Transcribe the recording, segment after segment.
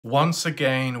Once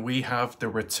again, we have the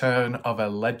return of a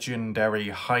legendary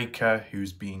hiker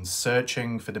who's been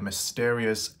searching for the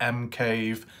mysterious M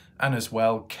Cave, and as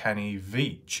well Kenny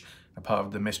Veach. A part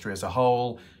of the mystery as a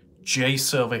whole, Jay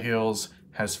Silverheals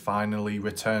has finally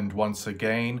returned once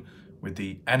again with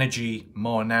the energy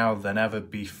more now than ever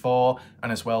before,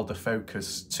 and as well the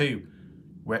focus too,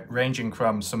 ranging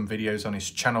from some videos on his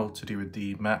channel to do with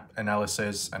the map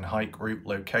analysis and hike route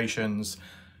locations,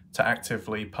 to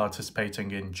actively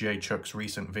participating in Jay Chuck's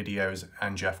recent videos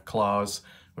and Jeff Clark's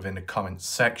within the comments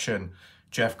section.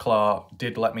 Jeff Clark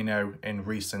did let me know in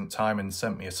recent time and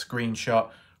sent me a screenshot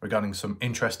regarding some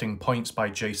interesting points by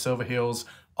Jay Silverheals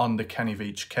on the Kenny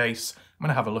Veach case. I'm going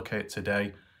to have a look at it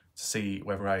today to see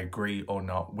whether I agree or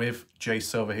not with Jay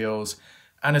Silverheals.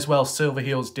 And as well,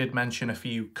 Silverheals did mention a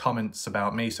few comments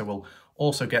about me, so we'll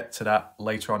also get to that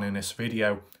later on in this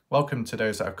video. Welcome to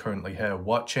those that are currently here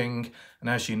watching. And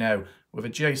as you know, with a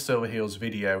Jay Silverheals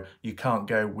video, you can't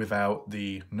go without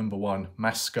the #1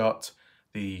 mascot,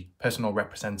 the personal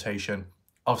representation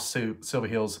of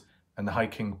Silverheals and the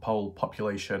hiking pole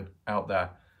population out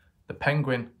there. The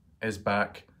penguin is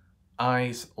back,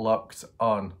 eyes locked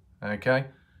on, okay?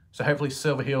 So hopefully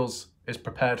Silverheals is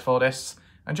prepared for this,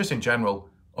 and just in general,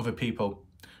 other people.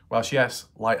 Whilst yes,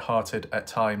 light-hearted at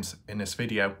times in this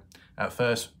video, at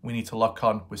first we need to lock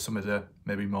on with some of the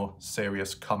maybe more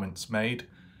serious comments made,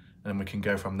 and then we can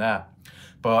go from there.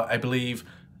 But I believe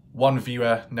one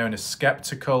viewer known as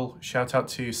Skeptical, shout out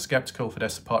to Skeptical for their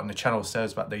support on the channel,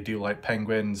 says that they do like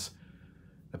penguins.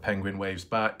 The penguin waves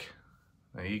back.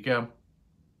 There you go.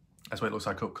 That's what it looks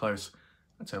like up close.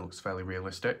 I'd say it looks fairly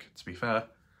realistic, to be fair. A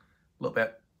little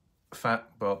bit fat,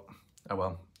 but oh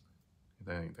well.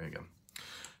 There you go.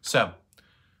 So,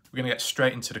 we're going to get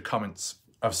straight into the comments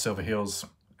of Silverheals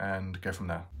and go from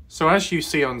there. So as you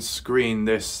see on screen,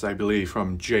 this, I believe,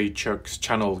 from Jay Chuck's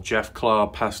channel, Jeff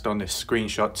Clark passed on this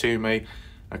screenshot to me.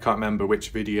 I can't remember which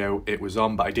video it was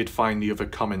on, but I did find the other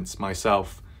comments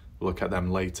myself. We'll look at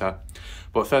them later.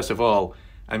 But first of all,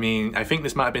 I mean, I think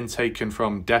this might have been taken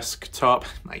from Desktop.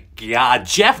 My God,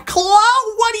 Jeff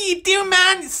Clark, what do you do,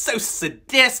 man? It's so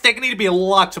sadistic. I need to be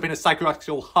locked up in a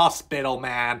psychiatric hospital,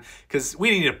 man, because we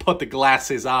need to put the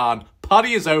glasses on.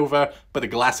 Party is over, but the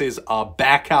glasses are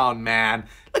back on, man.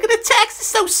 Look at the text, it's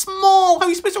so small. How are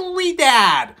you supposed to read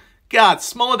that? God,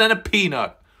 smaller than a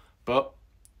peanut. But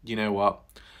you know what?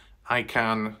 I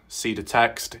can see the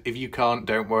text. If you can't,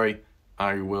 don't worry.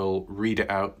 I will read it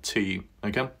out to you,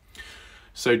 okay?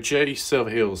 So Jay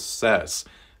Silverheals says,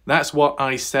 "That's what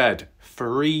I said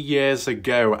 3 years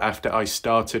ago after I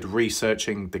started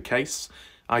researching the case.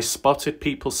 I spotted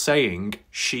people saying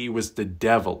she was the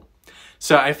devil."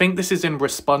 So I think this is in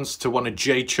response to one of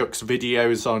Jay Chuck's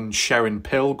videos on Sharon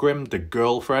Pilgrim, the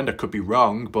girlfriend. I could be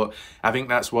wrong, but I think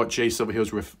that's what Jay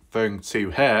Silverheals referring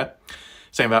to here,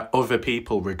 saying that other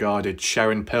people regarded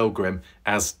Sharon Pilgrim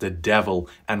as the devil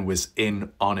and was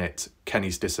in on it,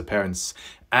 Kenny's disappearance.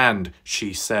 And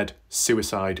she said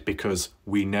suicide because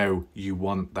we know you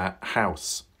want that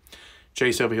house. Jay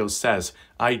Silverheals says,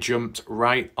 "I jumped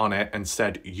right on it and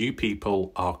said, you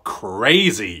people are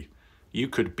crazy. You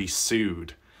could be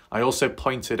sued. I also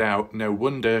pointed out, no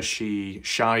wonder she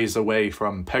shies away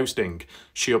from posting.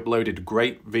 She uploaded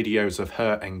great videos of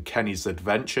her and Kenny's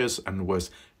adventures and was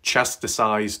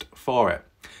chastised for it.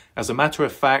 As a matter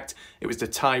of fact, it was the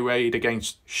tirade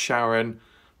against Sharon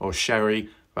or Sherry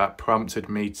that prompted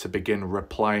me to begin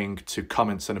replying to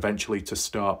comments and eventually to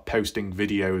start posting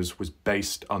videos was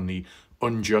based on the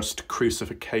unjust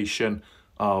crucifixion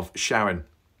of Sharon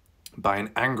by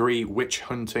an angry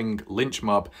witch-hunting lynch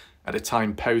mob, at a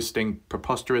time posting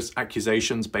preposterous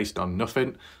accusations based on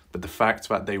nothing but the fact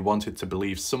that they wanted to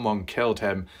believe someone killed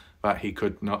him, that he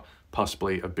could not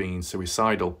possibly have been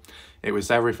suicidal. It was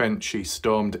everything. She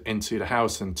stormed into the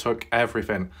house and took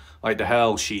everything. Like the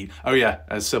hell she... Oh yeah,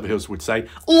 as Silverheals would say,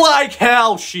 like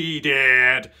hell she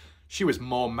did! She was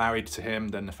more married to him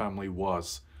than the family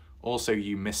was. Also,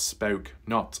 you misspoke.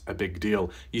 Not a big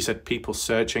deal. You said people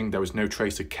searching, there was no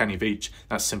trace of Kenny Veach.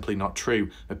 That's simply not true.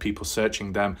 The people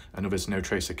searching them and others, no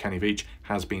trace of Kenny Veach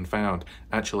has been found.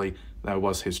 Actually, there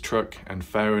was his truck and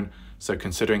phone. So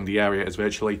considering the area is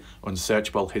virtually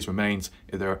unsearchable, his remains,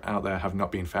 if they're out there, have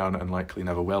not been found and likely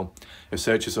never will. If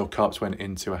searchers or cops went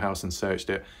into a house and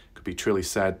searched it, it could be truly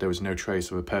said there was no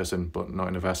trace of a person, but not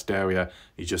in a vast area.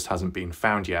 He just hasn't been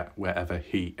found yet, wherever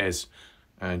he is.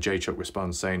 And Jay Chuck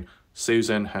responds saying,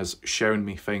 "Susan has shown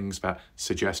me things that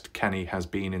suggest Kenny has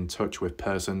been in touch with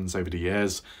persons over the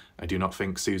years. I do not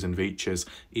think Susan Veach is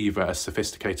either a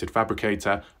sophisticated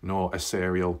fabricator nor a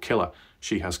serial killer.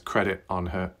 She has credit on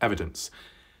her evidence."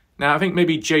 Now, I think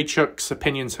maybe J Chuck's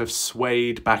opinions have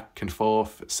swayed back and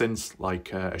forth since,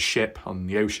 like a ship on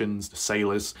the oceans, the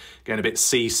sailors getting a bit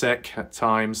seasick at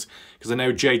times. Because I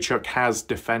know J Chuck has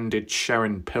defended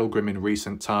Sharon Pilgrim in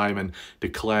recent time and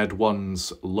declared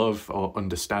one's love or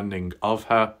understanding of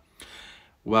her.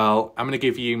 Well, I'm going to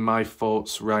give you my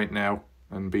thoughts right now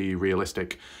and be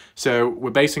realistic. So we're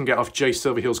basing it off Jay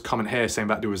Silverheals' comment here saying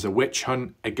that there was a witch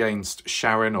hunt against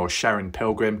Sharon or Sharon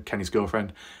Pilgrim, Kenny's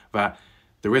girlfriend, that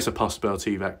there is a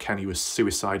possibility that Kenny was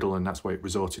suicidal and that's what it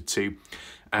resorted to.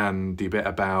 And the bit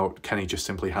about Kenny just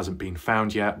simply hasn't been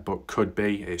found yet, but could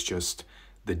be. It's just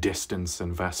the distance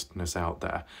and vastness out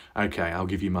there. Okay, I'll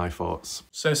give you my thoughts.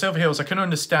 So Silverheals, I can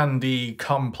understand the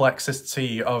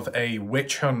complexity of a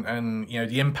witch hunt and, you know,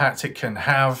 the impact it can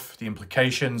have, the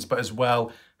implications, but as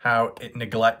well how it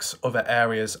neglects other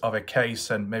areas of a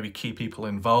case and maybe key people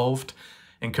involved.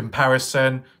 In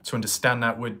comparison, to understand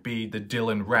that would be the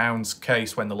Dylan Rounds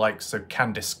case when the likes of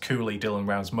Candice Cooley, Dylan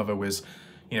Rounds' mother, was,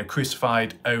 you know,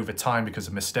 crucified over time because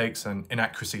of mistakes and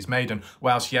inaccuracies made. And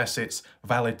whilst, yes, it's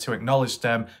valid to acknowledge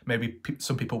them, maybe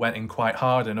some people went in quite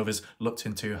hard and others looked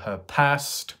into her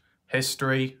past,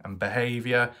 history and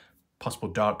behaviour, possible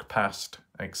dark past,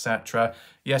 etc.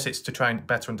 Yes, it's to try and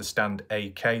better understand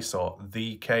a case or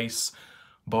the case,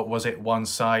 but was it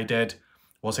one-sided?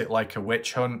 Was it like a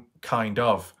witch hunt? Kind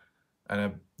of.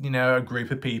 And, you know, a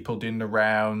group of people doing the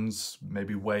rounds,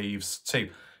 maybe waves too.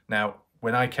 Now,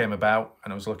 when I came about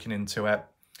and I was looking into it,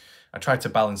 I tried to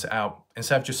balance it out.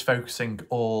 Instead of just focusing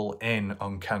all in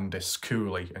on Candice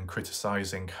Cooley and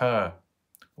criticising her,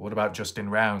 what about Justin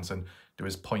Rounds? And there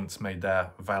was points made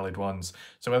there, valid ones.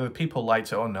 So whether people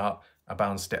liked it or not, I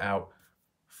balanced it out.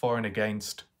 For and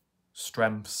against,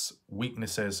 strengths,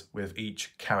 weaknesses with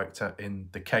each character in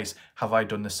the case. Have I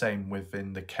done the same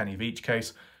within the Kenny Veach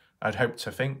case? I'd hope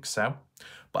to think so,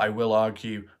 but I will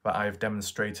argue that I have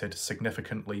demonstrated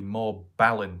significantly more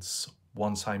balance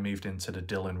once I moved into the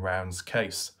Dylan Rounds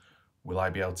case. Will I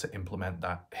be able to implement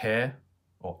that here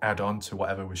or add on to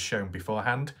whatever was shown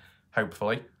beforehand?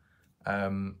 Hopefully.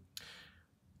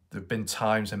 There have been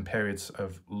times and periods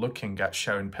of looking at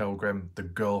Sharon Pilgrim, the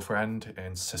girlfriend,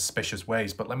 in suspicious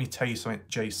ways. But let me tell you something,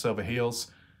 Jay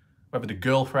Silverheals. Whether the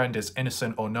girlfriend is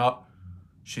innocent or not,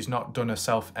 she's not done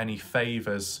herself any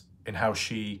favours in how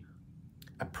she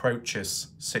approaches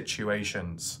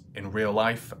situations in real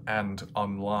life and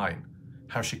online.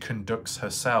 How she conducts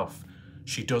herself.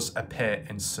 She does appear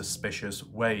in suspicious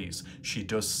ways. She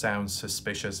does sound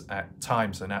suspicious at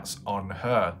times, and that's on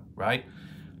her, right?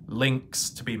 Links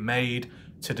to be made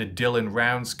to the Dylan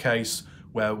Rounds case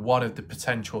where one of the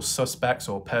potential suspects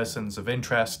or persons of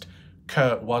interest,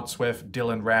 Kurt Wadsworth,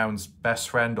 Dylan Rounds' best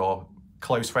friend or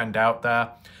close friend out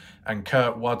there, and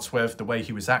Kurt Wadsworth, the way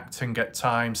he was acting at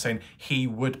times, saying he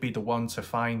would be the one to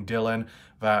find Dylan,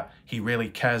 that he really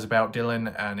cares about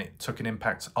Dylan and it took an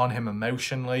impact on him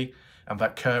emotionally, and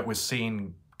that Kurt was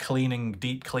seen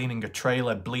deep cleaning a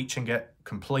trailer, bleaching it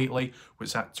completely,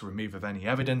 which had to remove of any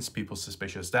evidence, people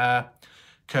suspicious there.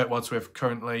 Kurt Wadsworth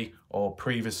currently or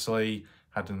previously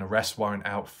had an arrest warrant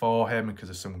out for him because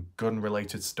of some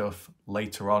gun-related stuff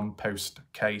later on,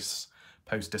 post-case,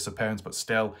 post-disappearance, but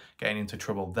still getting into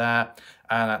trouble there.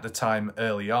 And at the time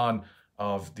early on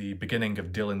of the beginning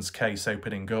of Dylan's case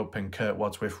opening up and Kurt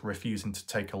Wadsworth refusing to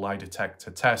take a lie detector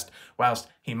test, whilst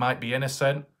he might be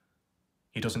innocent,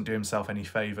 he doesn't do himself any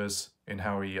favours in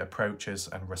how he approaches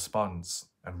and responds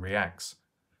and reacts.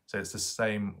 So it's the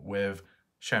same with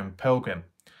Sharon Pilgrim.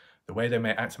 The way they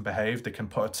may act and behave, they can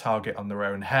put a target on their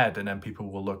own head and then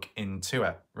people will look into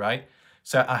it, right?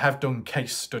 So I have done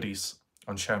case studies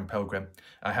on Sharon Pilgrim.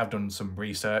 I have done some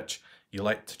research. You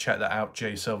like to check that out,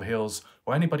 Jay Silverheals,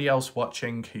 or anybody else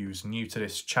watching who's new to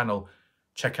this channel,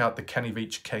 check out the Kenny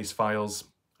Veach case files.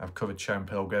 I've covered Sharon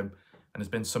Pilgrim and there's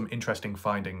been some interesting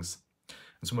findings.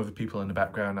 And some other people in the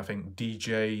background, I think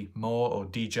DJ Moore or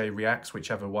DJ Reacts,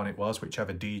 whichever one it was,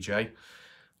 whichever DJ,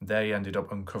 they ended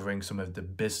up uncovering some of the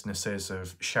businesses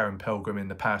of Sharon Pilgrim in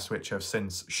the past, which have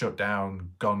since shut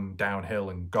down, gone downhill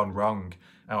and gone wrong,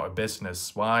 out of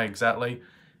business. Why exactly?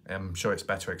 I'm sure it's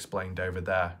better explained over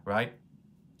there, right?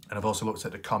 And I've also looked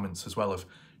at the comments as well of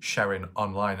Sharon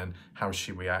online and how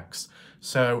she reacts.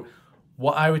 So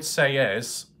what I would say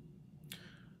is,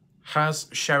 has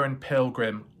Sharon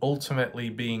Pilgrim ultimately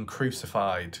been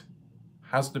crucified?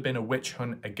 Has there been a witch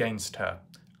hunt against her?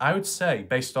 I would say,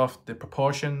 based off the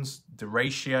proportions, the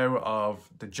ratio of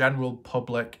the general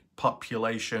public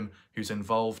population who's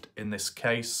involved in this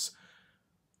case,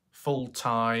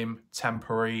 full-time,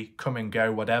 temporary, come and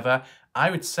go, whatever, I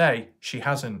would say she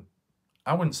hasn't.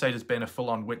 I wouldn't say there's been a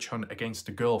full-on witch hunt against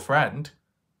the girlfriend,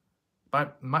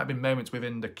 might have been moments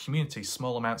within the community,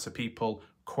 small amounts of people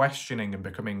questioning and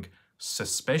becoming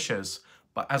suspicious.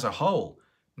 But as a whole,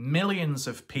 millions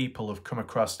of people have come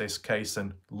across this case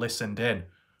and listened in.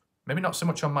 Maybe not so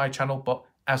much on my channel, but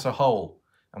as a whole,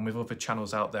 and with other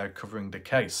channels out there covering the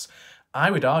case.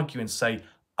 I would argue and say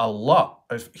a lot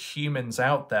of humans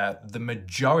out there, the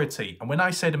majority, and when I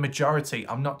say the majority,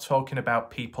 I'm not talking about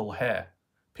people here,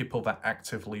 people that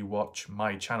actively watch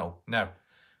my channel. No,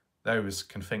 those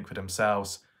can think for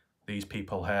themselves. These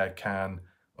people here can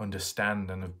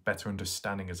understand and have better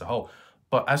understanding as a whole.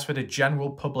 But as for the general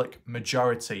public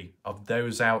majority of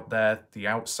those out there, the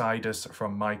outsiders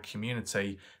from my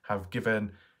community have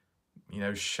given,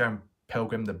 Sharon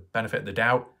Pilgrim the benefit of the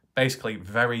doubt, basically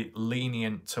very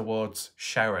lenient towards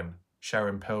Sharon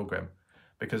Pilgrim.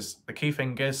 Because the key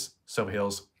thing is,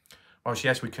 Silverheals, whilst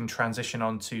yes, we can transition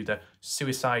on to the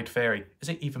suicide theory. Is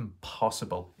it even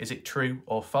possible? Is it true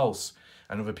or false?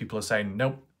 And other people are saying,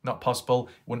 nope, not possible.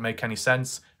 Wouldn't make any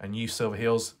sense. And you,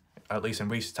 Silverheals, at least in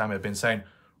recent time, have been saying,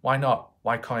 why not?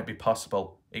 Why can't it be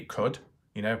possible? It could.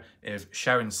 If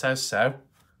Sharon says so,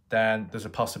 then there's a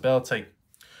possibility.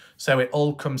 So it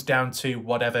all comes down to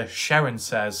whatever Sharon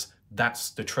says,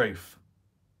 that's the truth,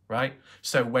 right?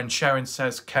 So when Sharon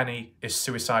says Kenny is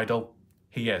suicidal,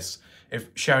 he is. If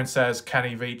Sharon says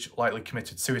Kenny Veach likely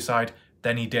committed suicide,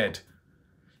 then he did.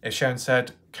 If Sharon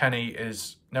said Kenny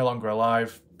is no longer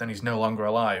alive, then he's no longer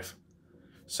alive.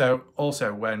 So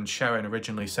also when Sharon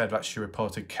originally said that she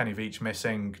reported Kenny Veach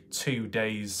missing 2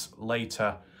 days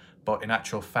later, but in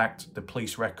actual fact, the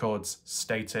police records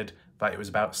stated that it was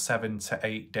about 7 to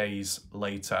 8 days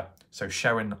later. So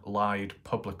Sharon lied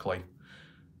publicly.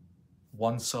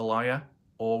 Once a liar,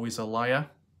 always a liar,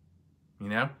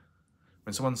 When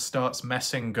someone starts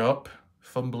messing up,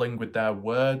 fumbling with their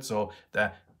words or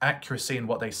their accuracy in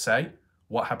what they say,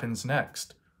 what happens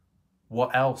next?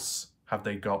 What else have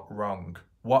they got wrong?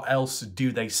 What else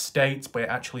do they state, but it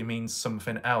actually means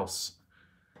something else?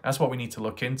 That's what we need to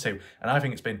look into. And I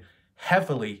think it's been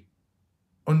heavily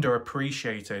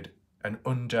underappreciated and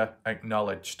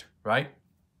under-acknowledged, right?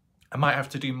 I might have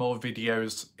to do more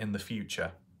videos in the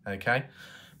future, okay?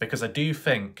 Because I do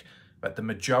think that the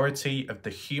majority of the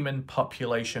human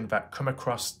population that come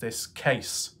across this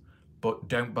case but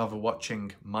don't bother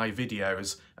watching my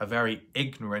videos are very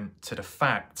ignorant to the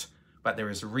fact that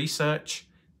there is research,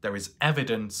 there is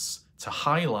evidence to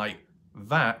highlight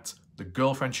that the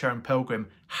girlfriend Sharon Pilgrim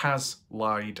has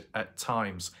lied at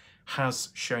times, has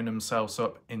shown themselves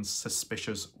up in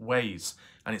suspicious ways.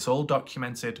 And it's all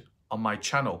documented on my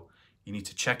channel. You need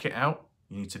to check it out.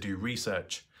 You need to do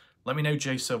research. Let me know,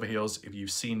 Jay Silverheals, if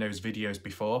you've seen those videos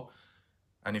before.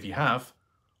 And if you have,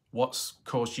 what's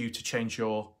caused you to change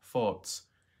your thoughts?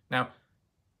 Now,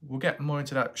 we'll get more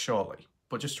into that shortly.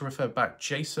 But just to refer back,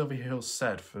 Jay Silverheals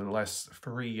said for the last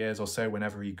 3 years or so,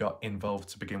 whenever he got involved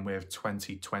to begin with,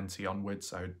 2020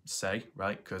 onwards, I would say,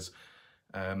 right? Because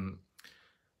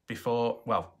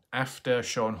after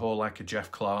Sean Hall, like a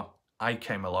Jeff Clark, I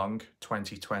came along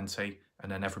 2020,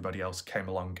 and then everybody else came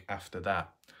along after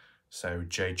that. So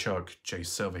Jay Chug, Jay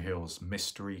Silverheals,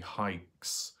 Mystery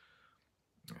Hikes,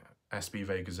 SB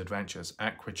Vegas Adventures,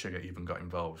 Aqua Sugar even got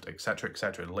involved, etc.,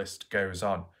 etc. The list goes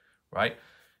on, right?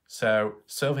 So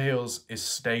Silverheals is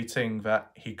stating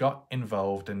that he got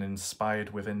involved and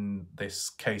inspired within this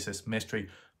case, this mystery,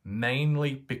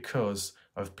 mainly because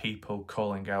of people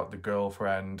calling out the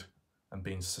girlfriend and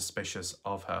being suspicious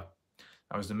of her.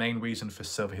 That was the main reason for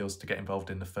Silverheals to get involved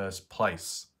in the first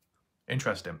place.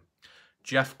 Interesting.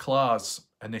 Jeff Clark's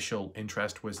initial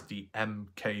interest was the M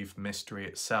Cave mystery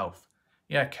itself.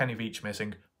 Yeah, Kenny Veach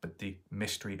missing, but the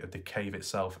mystery of the cave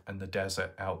itself and the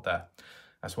desert out there.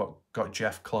 That's what got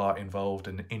Jeff Clark involved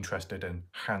and interested and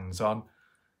hands-on.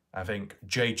 I think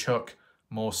Jay Chuck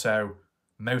more so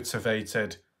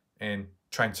motivated in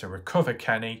trying to recover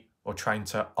Kenny or trying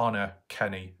to honour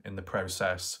Kenny in the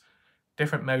process.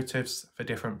 Different motives for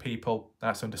different people,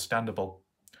 that's understandable.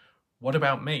 What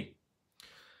about me?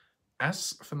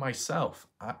 As for myself,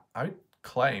 I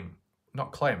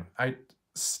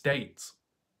state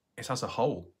it's as a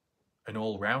whole, an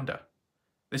all-rounder.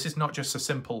 This is not just a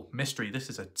simple mystery, this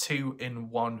is a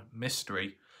two-in-one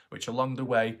mystery, which along the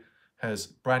way has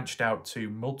branched out to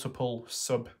multiple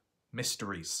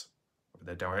sub-mysteries. Whether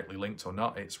they're directly linked or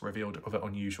not, it's revealed other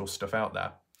unusual stuff out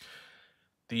there.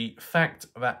 The fact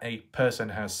that a person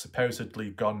has supposedly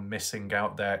gone missing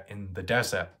out there in the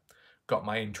desert got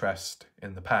my interest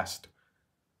in the past,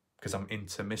 because I'm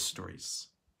into mysteries,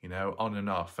 on and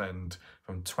off. And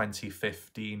from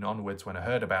 2015 onwards, when I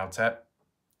heard about it,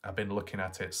 I've been looking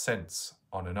at it since,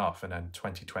 on and off. And then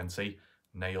 2020,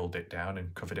 nailed it down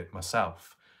and covered it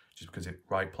myself. just because it's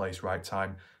right place, right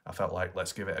time. I felt like,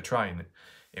 let's give it a try. And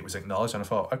it was acknowledged, and I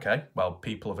thought, okay, well,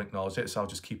 people have acknowledged it, so I'll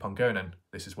just keep on going, and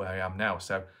this is where I am now.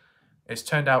 So it's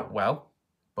turned out well,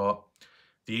 but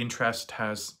the interest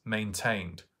has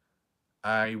maintained.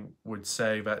 I would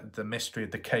say that the mystery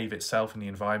of the cave itself and the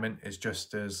environment is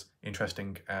just as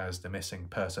interesting as the missing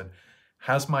person.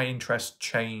 Has my interest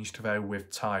changed though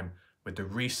with time, with the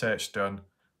research done,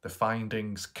 the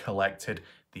findings collected,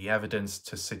 the evidence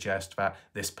to suggest that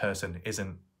this person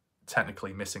isn't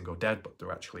technically missing or dead, but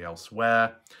they're actually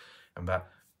elsewhere, and that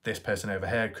this person over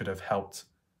here could have helped,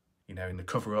 you know, in the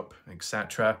cover-up,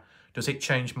 etc. Does it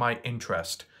change my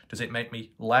interest? Does it make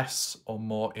me less or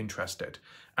more interested?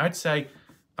 I'd say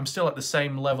I'm still at the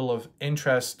same level of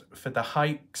interest for the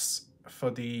hikes,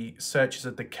 for the searches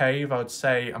of the cave. I would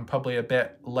say I'm probably a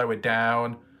bit lower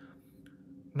down.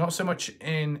 Not so much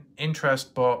in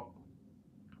interest, but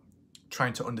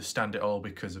trying to understand it all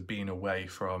because of being away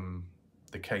from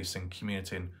the casing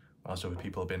community, and whilst other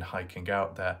people have been hiking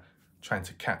out there, trying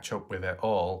to catch up with it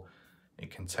all,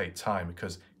 it can take time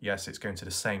because yes, it's going to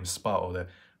the same spot or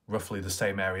roughly the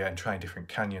same area and trying different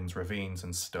canyons, ravines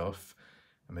and stuff,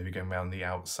 and maybe going around the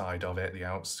outside of it, the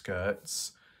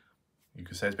outskirts. You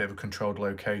could say it's a bit of a controlled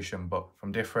location, but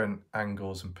from different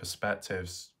angles and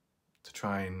perspectives to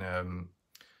try and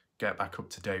get back up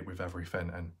to date with everything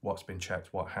and what's been checked,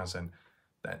 what hasn't,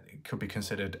 then it could be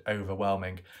considered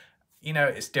overwhelming. You know,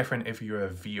 it's different if you're a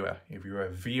viewer. If you're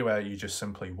a viewer, you're just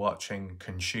simply watching,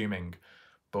 consuming.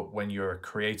 But when you're a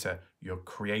creator, you're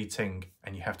creating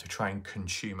and you have to try and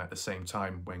consume at the same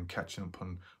time when catching up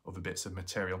on other bits of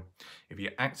material. If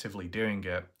you're actively doing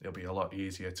it, it'll be a lot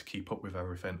easier to keep up with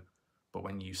everything. But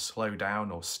when you slow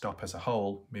down or stop as a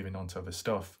whole, moving on to other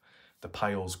stuff, the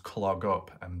piles clog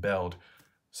up and build.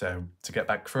 So to get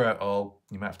back through it all,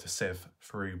 you might have to sieve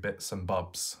through bits and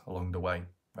bobs along the way,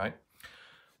 right?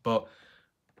 But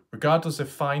regardless of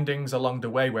findings along the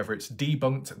way, whether it's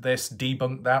debunked this,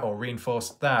 debunked that, or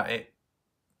reinforced that,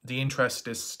 the interest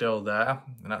is still there,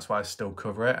 and that's why I still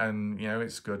cover it. And, you know,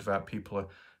 it's good that people are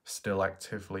still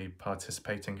actively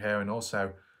participating here and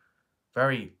also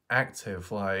very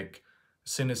active. Like,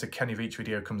 as soon as a Kenny Veach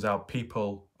video comes out,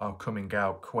 people are coming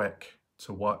out quick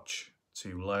to watch,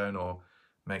 to learn, or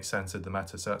make sense of the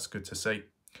matter, so that's good to see.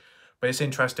 But it's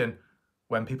interesting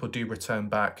when people do return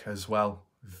back as well,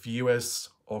 viewers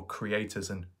or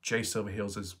creators, and Jay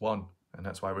Silverheals is one, and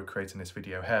that's why we're creating this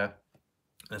video here,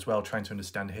 as well, trying to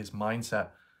understand his mindset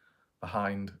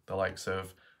behind the likes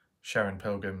of Sharon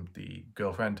Pilgrim, the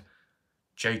girlfriend.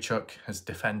 Jay Chuck has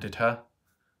defended her.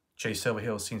 Jay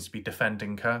Silverheels seems to be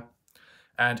defending her.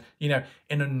 And, you know,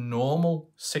 in a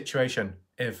normal situation,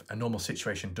 if a normal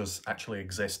situation does actually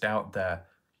exist out there,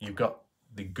 you've got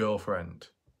the girlfriend,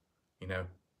 you know,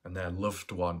 and their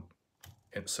loved one,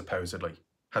 it supposedly,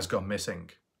 has gone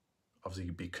missing. Obviously,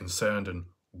 you'd be concerned and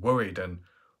worried, and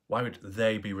why would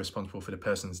they be responsible for the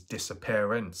person's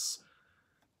disappearance?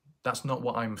 That's not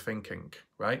what I'm thinking,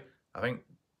 right? I think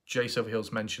Jay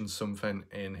Silverheels mentioned something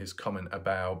in his comment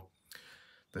about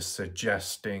the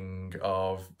suggesting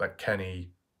of that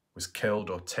Kenny was killed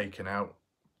or taken out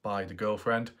by the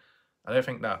girlfriend. I don't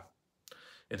think that.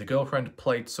 If the girlfriend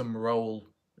played some role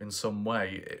in some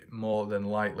way, more than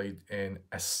likely in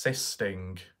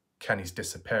assisting Kenny's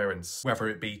disappearance, whether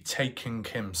it be taking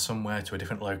him somewhere to a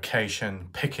different location,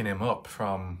 picking him up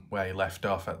from where he left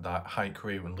off at that hike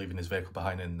route and leaving his vehicle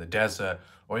behind in the desert,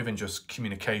 or even just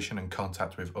communication and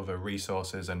contact with other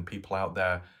resources and people out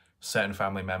there, certain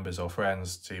family members or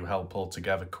friends, to help pull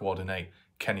together, coordinate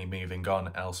Kenny moving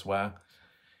on elsewhere.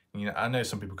 You know, I know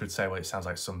some people could say, well, it sounds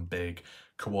like some big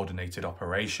coordinated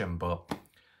operation, but,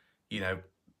 you know,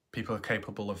 people are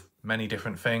capable of many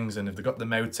different things, and if they've got the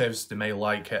motives, they may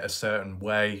like it a certain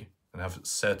way and have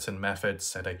certain methods,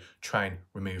 so they try and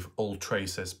remove all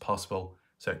traces possible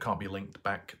so it can't be linked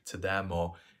back to them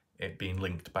or it being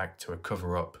linked back to a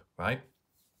cover-up, right?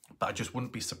 But I just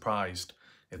wouldn't be surprised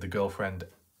if the girlfriend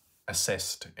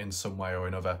assist in some way or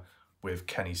another with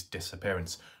Kenny's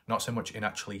disappearance. Not so much in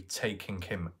actually taking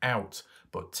him out,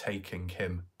 but taking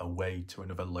him away to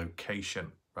another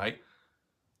location, right?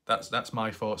 That's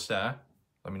my thoughts there.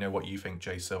 Let me know what you think,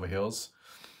 Jay Silverheels.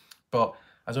 But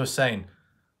as I was saying,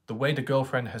 the way the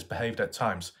girlfriend has behaved at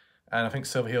times, and I think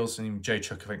Silverheels and Jay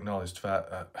Chuck have acknowledged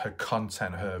that her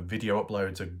content, her video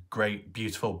uploads are great,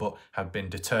 beautiful, but have been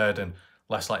deterred and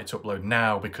less likely to upload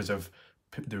now because of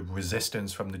the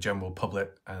resistance from the general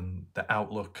public and the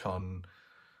outlook on,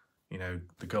 you know,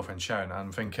 the girlfriend Sharon.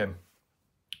 I'm thinking,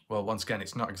 well, once again,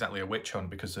 it's not exactly a witch hunt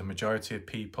because the majority of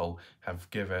people have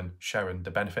given Sharon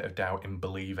the benefit of doubt in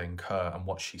believing her and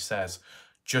what she says.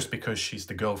 Just because she's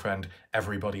the girlfriend,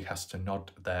 everybody has to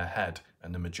nod their head,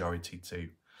 and the majority do.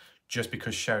 Just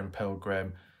because Sharon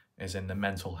Pilgrim is in the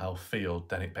mental health field,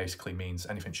 then it basically means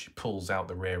anything she pulls out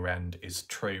the rear end is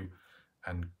true,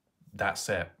 and that's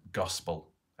it, gospel.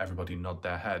 Everybody nod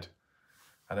their head.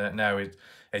 I don't know, it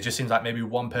just seems like maybe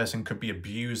one person could be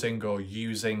abusing or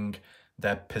using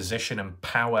their position and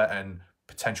power and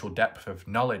potential depth of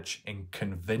knowledge in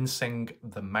convincing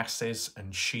the masses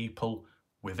and sheeple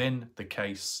within the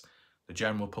case, the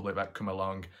general public that come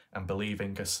along and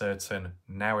believing a certain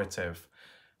narrative.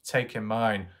 Take in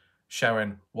mind,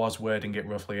 Sharon was wording it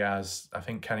roughly as, I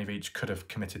think Kenny Veach could have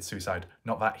committed suicide.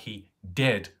 Not that he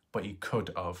did, but he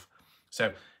could have.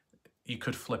 So you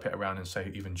could flip it around and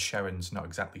say even Sharon's not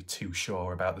exactly too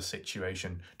sure about the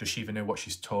situation. Does she even know what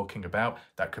she's talking about?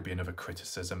 That could be another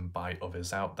criticism by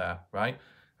others out there, right?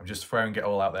 I'm just throwing it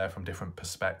all out there from different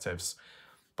perspectives.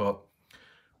 But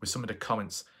with some of the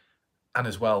comments, and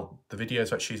as well, the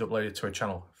videos that she's uploaded to her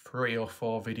channel, 3 or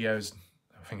 4 videos,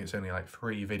 I think it's only like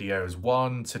 3 videos.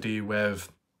 One to do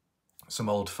with some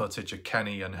old footage of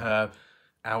Kenny and her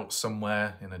out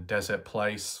somewhere in a desert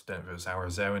place. I don't know if it was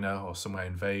Arizona or somewhere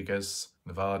in Vegas,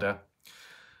 Nevada.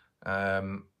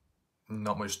 Not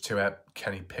much to it.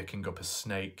 Kenny picking up a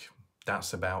snake.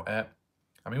 That's about it.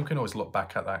 I mean, we can always look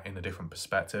back at that in a different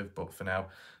perspective, but for now,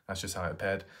 that's just how it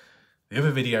appeared. The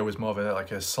other video was more of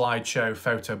like a slideshow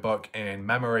photo book in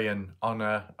memory and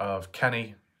honour of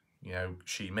Kenny. You know,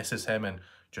 she misses him and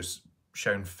just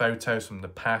showing photos from the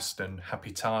past and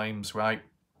happy times, right?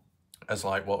 As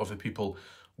like what other people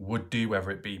would do,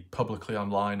 whether it be publicly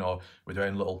online or with their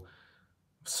own little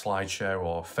slideshow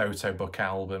or photo book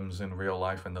albums in real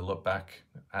life when they look back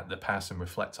at the past and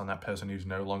reflect on that person who's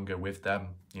no longer with them,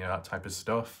 you know, that type of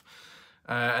stuff.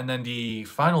 And then the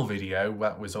final video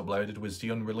that was uploaded was the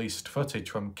unreleased footage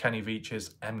from Kenny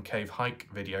Veach's M-Cave hike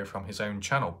video from his own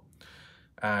channel.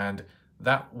 And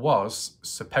that was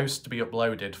supposed to be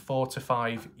uploaded 4 to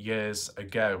 5 years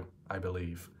ago, I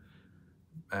believe.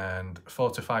 And 4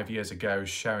 to 5 years ago,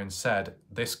 Sharon said,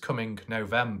 this coming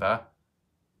November,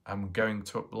 I'm going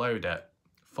to upload it.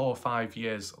 4 or 5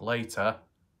 years later,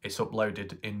 it's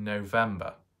uploaded in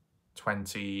November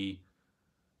 20...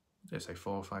 Did I say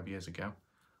 4 or 5 years ago?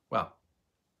 Well,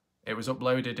 it was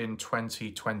uploaded in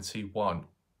 2021.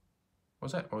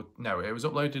 Was it? Or no, it was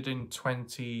uploaded in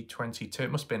 2022.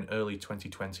 It must have been early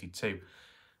 2022.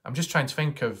 I'm just trying to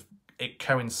think of it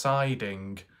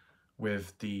coinciding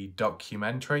with the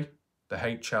documentary, the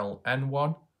HLN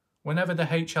one. Whenever the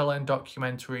HLN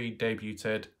documentary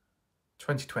debuted,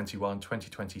 2021,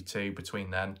 2022, between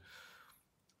then,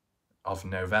 of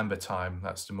November time,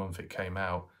 that's the month it came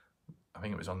out. I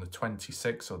think it was on the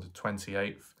 26th or the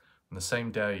 28th. On the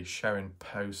same day, Sharon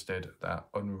posted that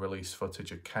unreleased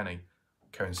footage of Kenny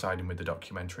coinciding with the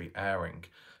documentary airing.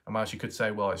 And whilst you could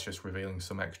say, well, it's just revealing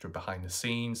some extra behind the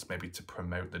scenes, maybe to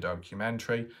promote the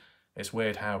documentary, it's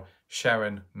weird how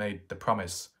Sharon made the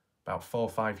promise about 4 or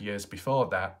 5 years before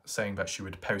that, saying that she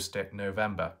would post it in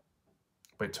November.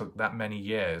 But it took that many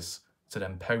years to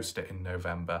then post it in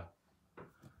November.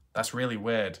 That's really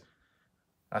weird.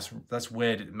 That's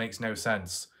weird, it makes no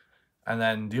sense. And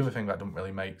then the other thing that doesn't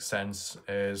really make sense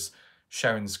is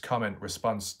Sharon's comment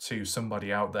response to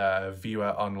somebody out there, a viewer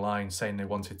online, saying they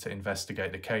wanted to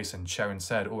investigate the case, and Sharon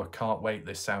said, oh, I can't wait,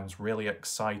 this sounds really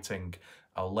exciting.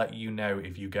 I'll let you know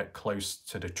if you get close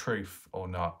to the truth or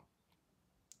not.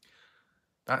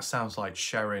 That sounds like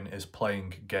Sharon is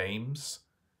playing games,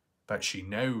 that she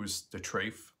knows the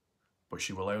truth, but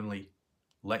she will only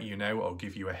let you know or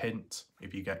give you a hint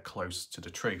if you get close to the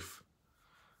truth.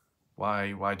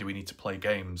 Why do we need to play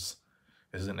games?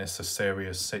 Isn't this a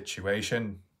serious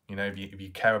situation? You know, if you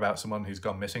care about someone who's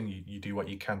gone missing, you do what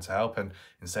you can to help, and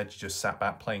instead you just sat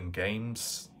back playing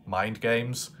games, mind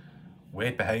games.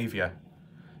 Weird behaviour.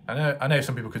 I know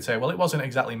some people could say, well, it wasn't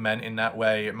exactly meant in that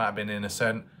way, it might have been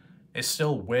innocent. It's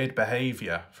still weird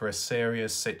behaviour for a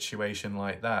serious situation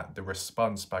like that, the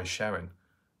response by Sharon,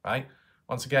 right?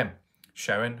 Once again,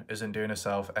 Sharon isn't doing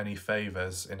herself any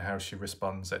favours in how she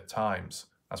responds at times.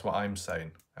 That's what I'm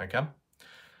saying, okay?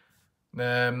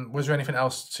 Was there anything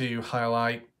else to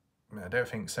highlight? I don't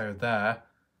think so there.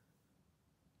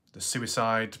 The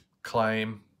suicide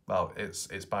claim, well,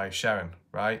 it's by Sharon,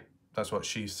 right? That's what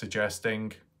she's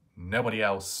suggesting. Nobody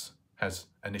else has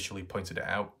initially pointed it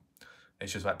out.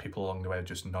 It's just that people along the way have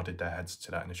just nodded their heads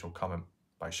to that initial comment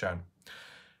by Sharon.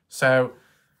 So,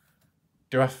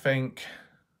 do I think,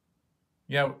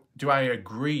 you know, do I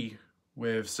agree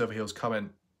with Silverheals'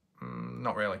 comment?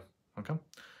 Not really, okay?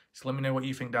 So let me know what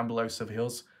you think down below,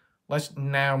 Silverheals. Let's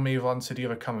now move on to the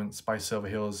other comments by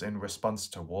Silverheals in response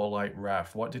to WarLike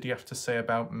Wrath. What did he have to say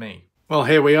about me? Well,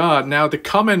 here we are. Now, the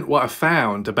comment what I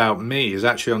found about me is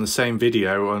actually on the same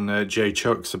video on Jay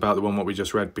Chuck's about the one what we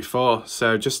just read before.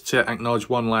 So just to acknowledge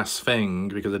one last thing,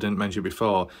 because I didn't mention it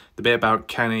before, the bit about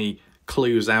Kenny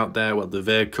clues out there, what the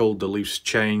vehicle, the loose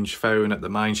change phone at the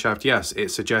mine shaft. Yes, it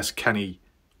suggests Kenny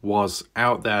was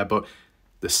out there, but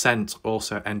the scent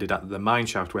also ended at the mine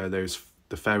shaft where the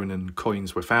phone and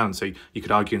coins were found. So you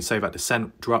could argue and say that the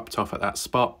scent dropped off at that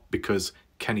spot because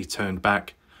Kenny turned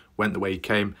back, went the way he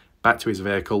came, back to his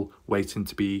vehicle, waiting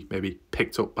to be maybe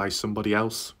picked up by somebody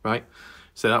else, right?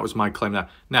 So that was my claim there.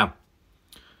 Now,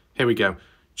 here we go.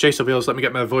 Jay Silverheals, let me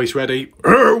get my voice ready.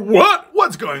 What?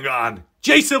 What's going on?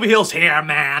 Jay Silverheals here,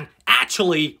 man.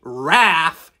 Actually,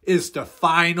 Wrath is the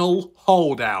final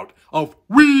holdout of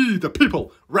we the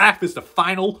people. Wrath is the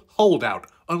final holdout.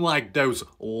 Unlike those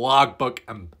logbook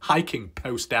and hiking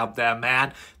posts out there,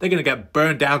 man, they're going to get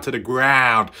burned down to the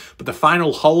ground. But the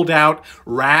final holdout,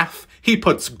 Wrath, he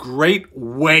puts great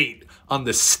weight on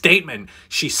the statement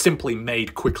she simply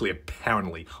made quickly,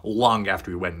 apparently, long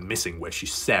after he went missing, where she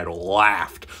said or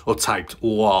laughed or typed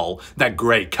lol. That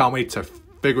great, can't wait to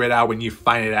figure it out when you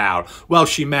find it out. Well,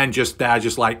 she meant just that,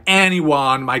 just like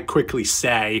anyone might quickly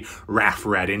say. Wrath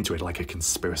read into it like a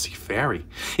conspiracy theory.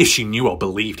 If she knew or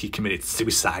believed he committed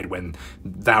suicide, when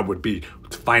that would be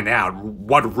to find out.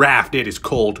 What Wrath did is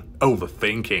called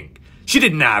overthinking. She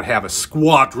did not have a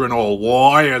squadron or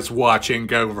lawyers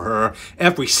watching over her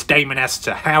every statement as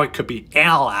to how it could be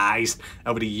analyzed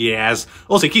over the years.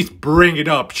 Also, he keeps bringing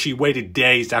up she waited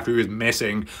days after he was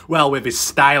missing. Well, with his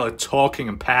style of talking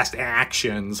and past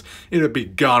actions, it would be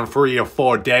gone 3 or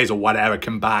 4 days or whatever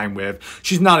combined with.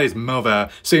 She's not his mother,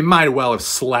 so he might well have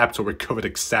slept or recovered,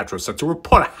 etc. So to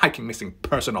report a hiking missing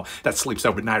person or that sleeps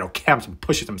overnight or camps and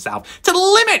pushes himself to the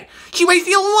limit, she raised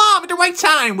the alarm at the right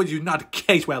time, which is not the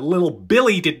case where little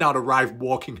Billy did not arrive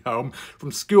walking home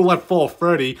from school at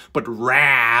 4:30, but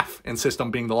Wrath insists on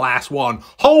being the last one,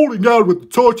 holding out with the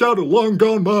torch out, a long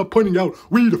gone mob, pointing out,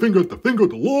 we the finger of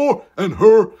the law, and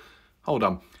her. Hold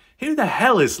on. Who the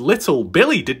hell is Little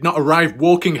Billy did not arrive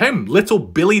walking home? Little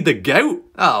Billy the goat?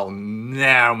 Oh,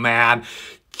 no, man.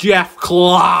 Jeff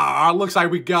Claw, looks like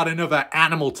we got another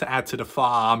animal to add to the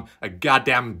farm. A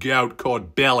goddamn goat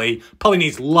called Billy. Probably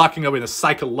needs locking up in a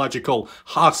psychological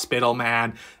hospital,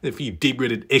 man. A few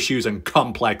deep-rooted issues and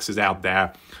complexes out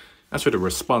there. As for the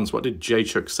response, what did Jay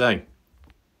Chuck say?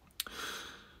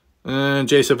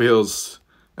 Jay Silverheals,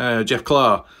 Jeff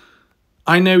Claw.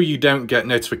 I know you don't get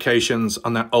notifications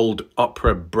on that old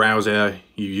Opera browser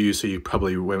you use, so you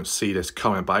probably won't see this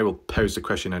comment, but I will pose the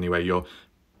question anyway. You're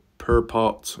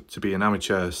purport to be an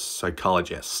amateur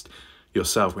psychologist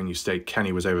yourself when you state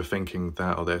Kenny was overthinking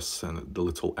that or this and the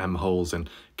little M-holes, and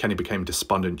Kenny became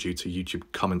despondent due to YouTube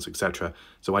comments, etc.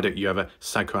 So why don't you ever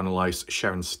psychoanalyze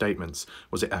Sharon's statements?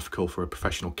 Was it ethical for a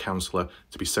professional counsellor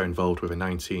to be so involved with a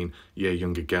 19-year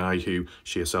younger guy who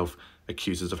she herself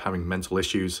accuses of having mental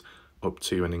issues up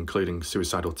to and including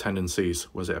suicidal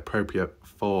tendencies? Was it appropriate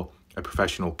for a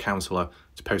professional counsellor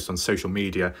to post on social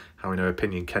media how in her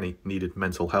opinion Kenny needed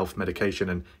mental health medication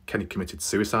and Kenny committed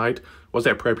suicide? Was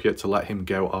it appropriate to let him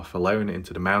go off alone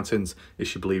into the mountains if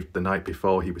she believed the night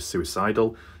before he was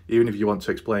suicidal? Even if you want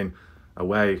to explain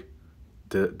away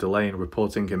the delay in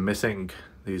reporting him missing,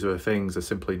 these are things are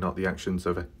simply not the actions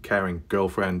of a caring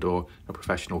girlfriend or a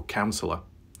professional counsellor.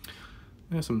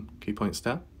 There's some key points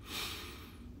there.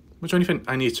 Was there anything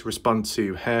I need to respond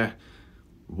to here?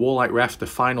 WarLike Wrath, the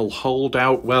final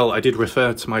holdout. Well, I did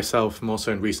refer to myself more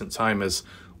so in recent time as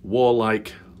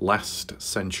WarLike Last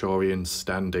Centurion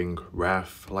Standing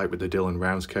Wrath, like with the Dylan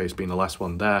Rounds case being the last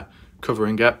one there,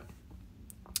 covering it.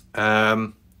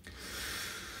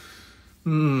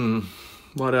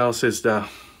 What else is there?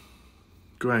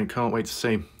 Great, can't wait to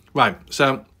see. Right,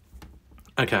 so,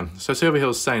 okay, so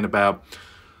Silverheals saying about,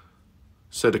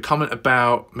 so the comment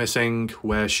about missing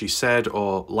where she said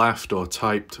or laughed or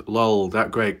typed, lol, that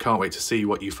great, can't wait to see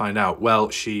what you find out. Well,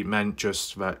 she meant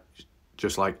just that,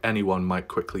 just like anyone might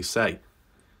quickly say.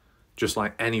 Just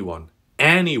like anyone.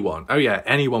 Anyone. Oh yeah,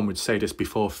 anyone would say this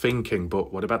before thinking,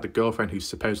 but what about the girlfriend who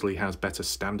supposedly has better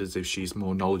standards if she's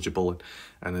more knowledgeable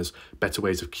and there's better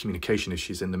ways of communication if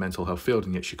she's in the mental health field,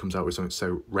 and yet she comes out with something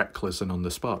so reckless and on the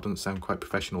spot? Doesn't sound quite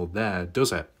professional there,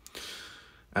 does it?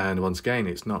 And once again,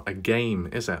 it's not a game,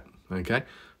 is it? Okay?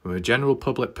 From a general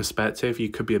public perspective, you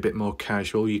could be a bit more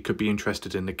casual, you could be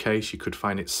interested in the case, you could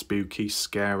find it spooky,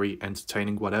 scary,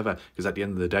 entertaining, whatever, because at the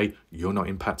end of the day, you're not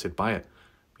impacted by it.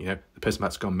 You know, the person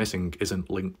that's gone missing isn't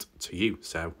linked to you,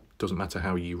 so it doesn't matter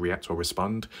how you react or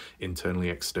respond, internally,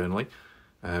 externally,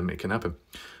 it can happen.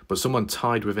 But someone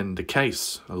tied within the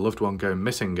case, a loved one going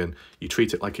missing, and you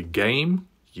treat it like a game,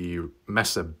 you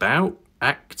mess about,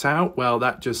 act out, well,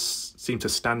 that just seemed to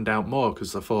stand out more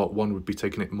because I thought one would be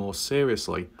taking it more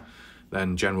seriously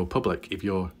than general public if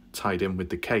you're tied in with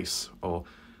the case or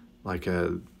like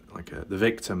the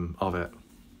victim of it,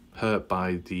 hurt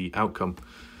by the outcome.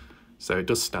 So it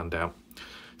does stand out.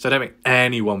 So I don't think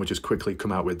anyone would just quickly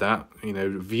come out with that. You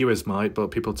know, viewers might, but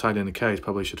people tied in the case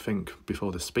probably should think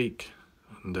before they speak.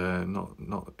 And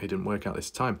it didn't work out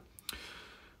this time.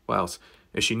 What else?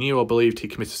 If she knew or believed he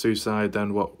committed suicide,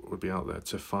 then what would be out there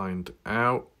to find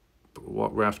out? But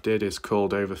what Wrath did is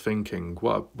called overthinking.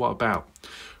 What about?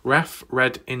 Wrath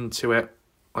read into it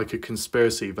like a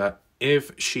conspiracy that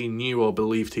if she knew or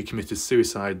believed he committed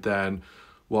suicide, then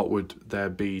what would there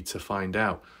be to find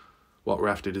out? What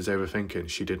Wrath did is overthinking.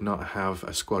 She did not have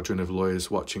a squadron of lawyers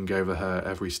watching over her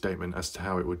every statement as to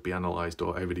how it would be analysed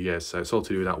or over the years. So it's all to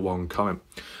do with that one comment.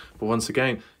 But once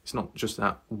again, it's not just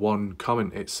that one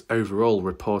comment. It's overall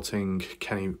reporting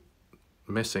Kenny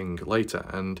missing later.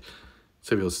 And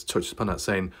Silverheals touched upon that,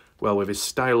 saying, well, with his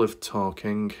style of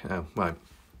talking... right,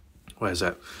 where's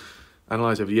that?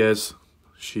 Analysed over the years.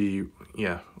 She,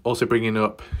 also bringing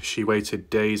up, she waited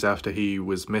days after he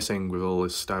was missing with all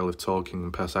his style of talking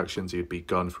and past actions. He'd be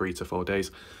gone 3 to 4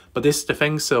 days. But this is the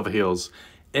thing, Silverheals.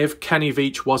 If Kenny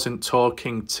Veach wasn't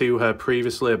talking to her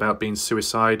previously about being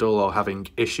suicidal or having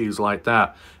issues like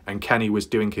that, and Kenny was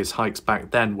doing his hikes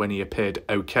back then when he appeared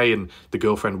okay and the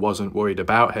girlfriend wasn't worried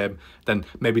about him, then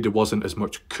maybe there wasn't as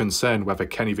much concern whether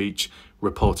Kenny Veach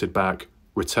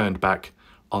returned back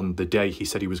on the day he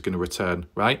said he was going to return,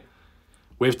 right?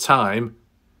 With time,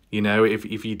 you know, if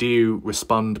you do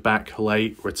respond back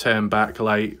late, return back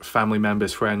late, family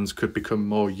members, friends could become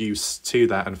more used to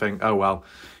that and think, oh, well,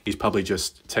 he's probably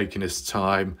just taking his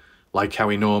time like how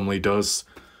he normally does.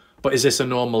 But is this a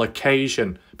normal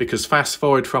occasion? Because fast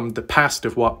forward from the past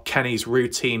of what Kenny's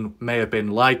routine may have been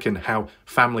like and how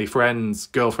family, friends,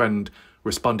 girlfriend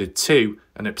responded to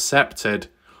and accepted,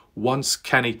 once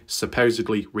Kenny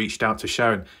supposedly reached out to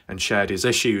Sharon and shared his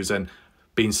issues and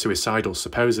being suicidal,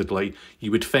 supposedly,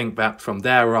 you would think that from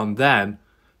there on then,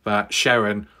 that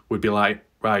Sharon would be like,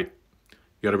 right,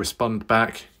 you got to respond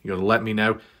back, you got to let me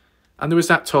know. And there was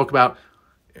that talk about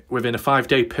within a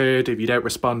 5-day period, if you don't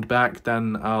respond back,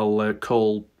 then I'll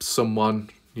call someone,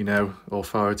 you know,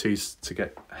 authorities to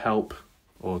get help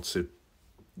or to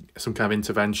some kind of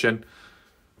intervention.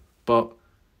 But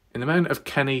in the moment of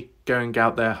Kenny going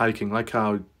out there hiking, like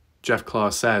how Jeff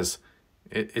Clark says,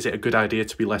 is it a good idea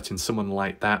to be letting someone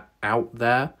like that out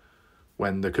there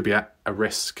when there could be a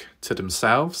risk to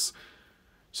themselves?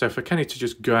 So for Kenny to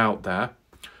just go out there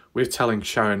with telling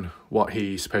Sharon what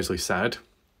he supposedly said,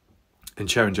 and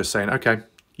Sharon just saying, okay,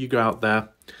 you go out there,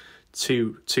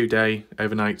 two-day,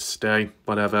 overnight stay,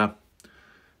 whatever,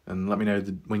 and let me know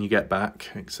when you get back,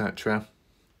 etc.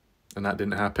 And that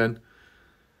didn't happen.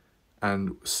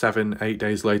 And 7-8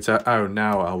 days later, oh,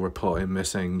 now I'll report him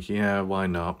missing. Yeah, why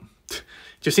not?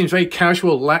 Just seems very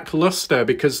casual, lackluster,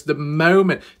 because the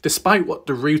moment, despite what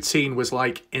the routine was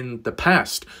like in the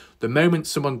past, the moment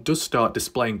someone does start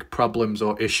displaying problems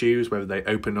or issues, whether they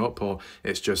open up or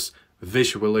it's just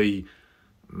visually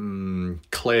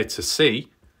clear to see,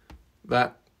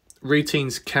 that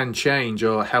routines can change,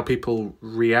 or how people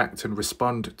react and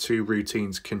respond to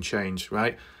routines can change,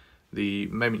 right? The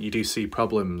moment you do see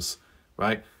problems,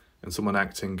 right, and someone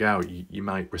acting out, you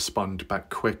might respond back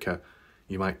quicker.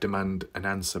 You might demand an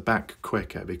answer back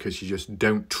quicker because you just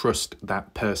don't trust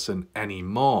that person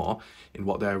anymore in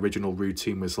what their original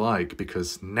routine was like.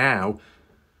 Because now,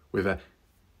 with a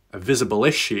visible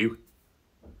issue,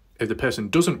 if the person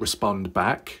doesn't respond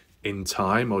back in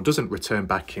time or doesn't return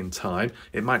back in time,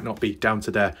 it might not be down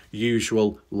to their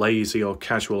usual lazy or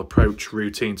casual approach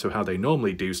routine to how they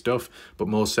normally do stuff, but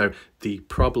more so the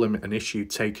problem and issue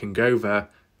taking over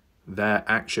their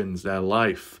actions, their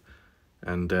life.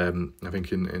 And I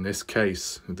think in this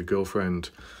case, the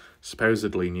girlfriend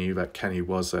supposedly knew that Kenny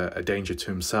was a danger to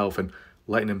himself, and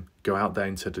letting him go out there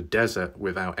into the desert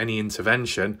without any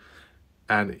intervention,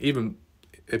 and even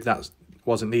if that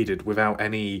wasn't needed, without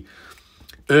any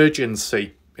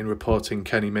urgency in reporting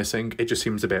Kenny missing, it just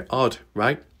seems a bit odd,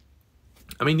 right?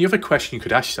 I mean, the other question you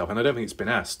could ask yourself, and I don't think it's been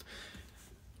asked,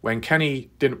 when Kenny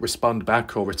didn't respond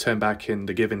back or return back in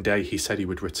the given day he said he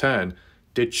would return,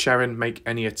 did Sharon make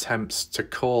any attempts to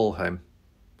call him?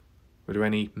 Were there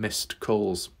any missed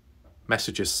calls,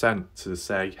 messages sent to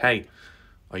say, hey,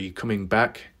 are you coming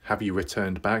back? Have you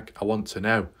returned back? I want to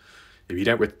know. If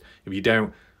you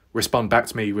don't respond back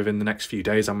to me within the next few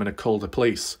days, I'm going to call the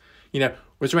police. You know,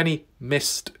 was there any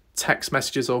missed text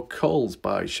messages or calls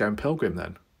by Sharon Pilgrim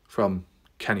then from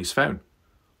Kenny's phone?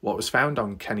 What was found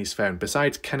on Kenny's phone?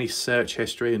 Besides Kenny's search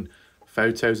history and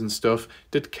photos and stuff.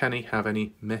 Did Kenny have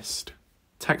any missed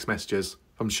text messages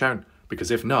from Sharon?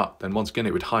 Because if not, then once again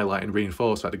it would highlight and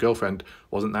reinforce that the girlfriend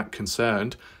wasn't that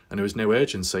concerned and there was no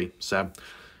urgency. So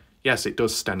yes, it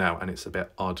does stand out and it's a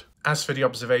bit odd. As for the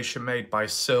observation made by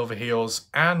Silverheals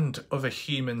and other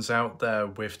humans out there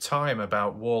with time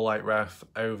about WarLike Wrath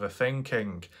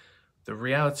overthinking, the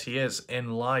reality is,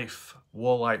 in life,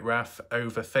 WarLike Wrath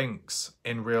overthinks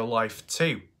in real life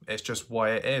too. It's just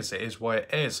why it is what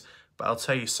it is. But I'll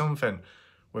tell you something,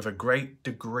 with a great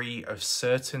degree of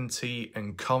certainty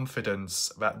and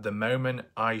confidence that the moment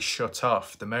I shut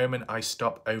off, the moment I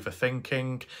stop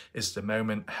overthinking, is the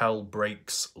moment hell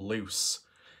breaks loose.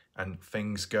 And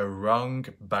things go wrong,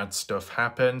 bad stuff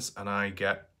happens, and I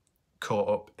get caught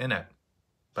up in it.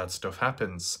 Bad stuff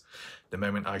happens. The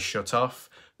moment I shut off,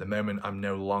 the moment I'm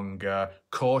no longer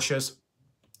cautious,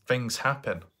 things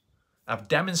happen. I've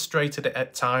demonstrated it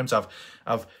at times.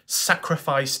 I've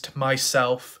sacrificed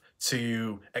myself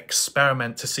to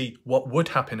experiment to see what would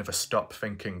happen if I stopped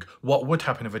thinking, what would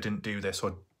happen if I didn't do this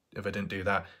or if I didn't do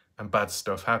that, and bad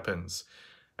stuff happens.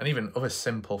 And even other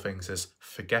simple things is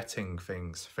forgetting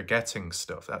things, forgetting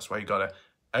stuff. That's why you gotta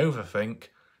overthink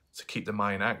to keep the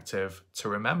mind active, to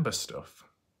remember stuff,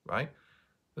 right?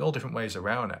 There's all different ways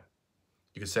around it.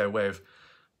 You could say a way of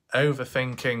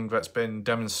overthinking that's been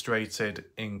demonstrated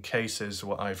in cases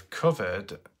what I've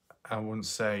covered. I wouldn't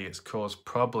say it's caused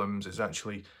problems, it's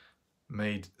actually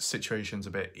made situations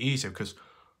a bit easier, because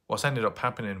what's ended up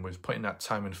happening with putting that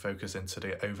time and focus into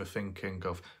the overthinking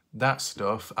of that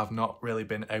stuff, I've not really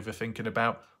been overthinking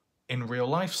about in real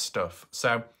life stuff.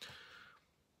 So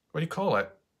what do you call it?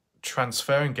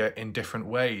 Transferring it in different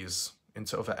ways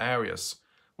into other areas.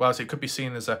 Whereas it could be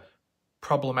seen as a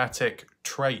problematic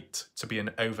trait to be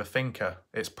an overthinker.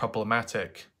 It's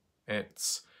problematic.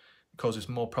 It causes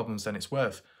more problems than it's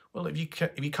worth. Well, if you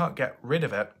can't get rid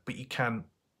of it, but you can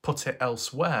put it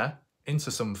elsewhere into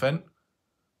something,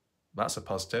 that's a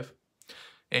positive.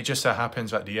 It just so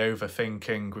happens that the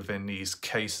overthinking within these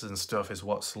cases and stuff is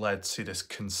what's led to this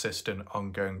consistent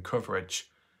ongoing coverage.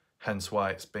 Hence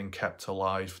why it's been kept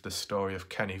alive, the story of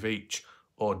Kenny Veach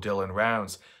or Dylan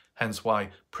Rounds. Hence why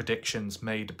predictions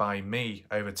made by me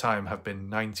over time have been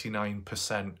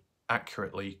 99%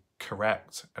 accurately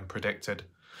correct and predicted.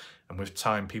 And with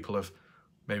time, people have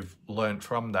maybe learned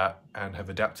from that and have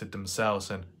adapted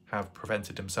themselves and have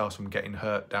prevented themselves from getting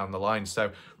hurt down the line.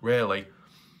 So really,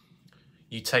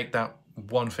 you take that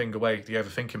one thing away, the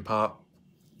overthinking part,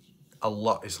 a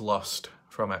lot is lost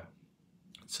from it.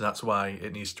 So that's why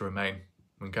it needs to remain,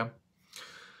 okay?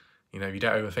 You know, you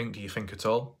don't overthink, do you think at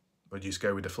all? Or do you just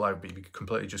go with the flow? But you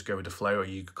completely just go with the flow, or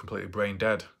you completely brain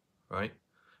dead, right?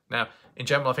 Now, in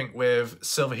general, I think with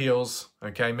Silverheals,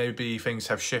 okay, maybe things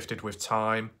have shifted with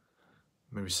time,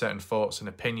 maybe certain thoughts and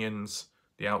opinions,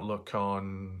 the outlook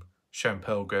on Sharon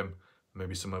Pilgrim,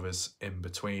 maybe some others in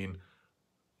between.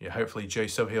 Yeah, hopefully Jay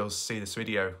Silverheals see this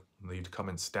video and leave the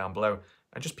comments down below.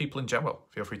 And just people in general,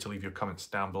 feel free to leave your comments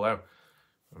down below.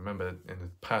 I remember in the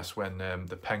past when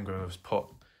the penguin was put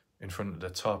in front of the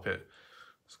top, it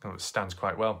kind of stands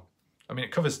quite well. I mean,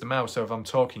 it covers the mouth, so if I'm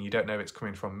talking, you don't know if it's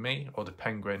coming from me or the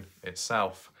penguin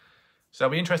itself. So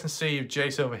it'll be interesting to see if Jay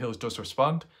Silverheals does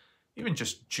respond, even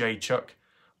just Jay Chuck.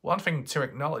 One thing to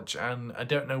acknowledge, and I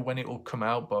don't know when it will come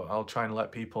out, but I'll try and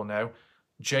let people know,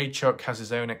 Jay Chuck has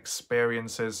his own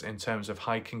experiences in terms of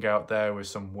hiking out there with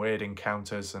some weird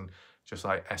encounters and just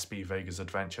like SB Vegas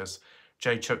adventures.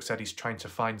 Jay Chuck said he's trying to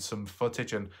find some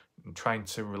footage and trying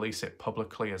to release it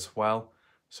publicly as well,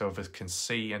 so others can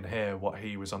see and hear what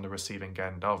he was on the receiving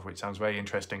end of, which sounds very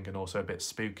interesting and also a bit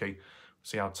spooky. We'll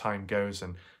see how time goes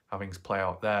and how things play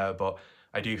out there. But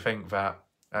I do think that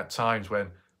at times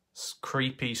when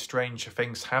creepy, strange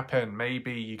things happen,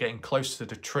 maybe you're getting close to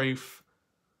the truth,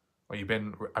 or you've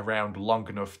been around long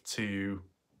enough to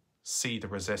see the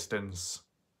resistance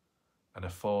and a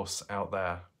force out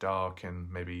there, dark, and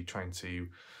maybe trying to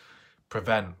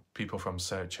prevent people from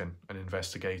searching and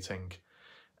investigating.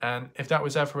 And if that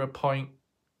was ever a point,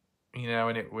 you know,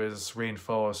 and it was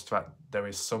reinforced that there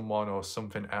is someone or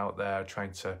something out there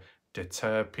trying to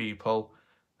deter people,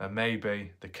 then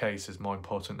maybe the case is more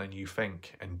important than you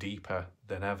think and deeper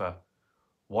than ever.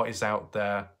 What is out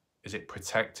there? Is it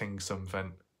protecting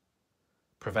something?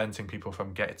 Preventing people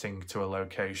from getting to a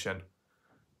location?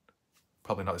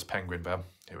 Probably not this penguin, though.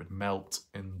 It would melt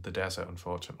in the desert,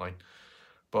 unfortunately.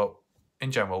 But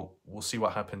in general, we'll see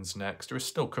what happens next. There is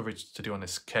still coverage to do on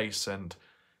this case and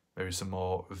maybe some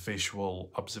more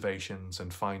visual observations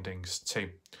and findings too.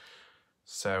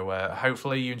 So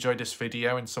hopefully you enjoyed this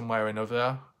video in some way or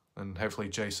another, and hopefully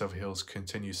Jay Silverheals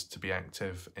continues to be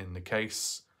active in the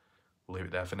case. we'll leave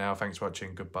it there for now. Thanks for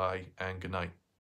watching, goodbye and good night.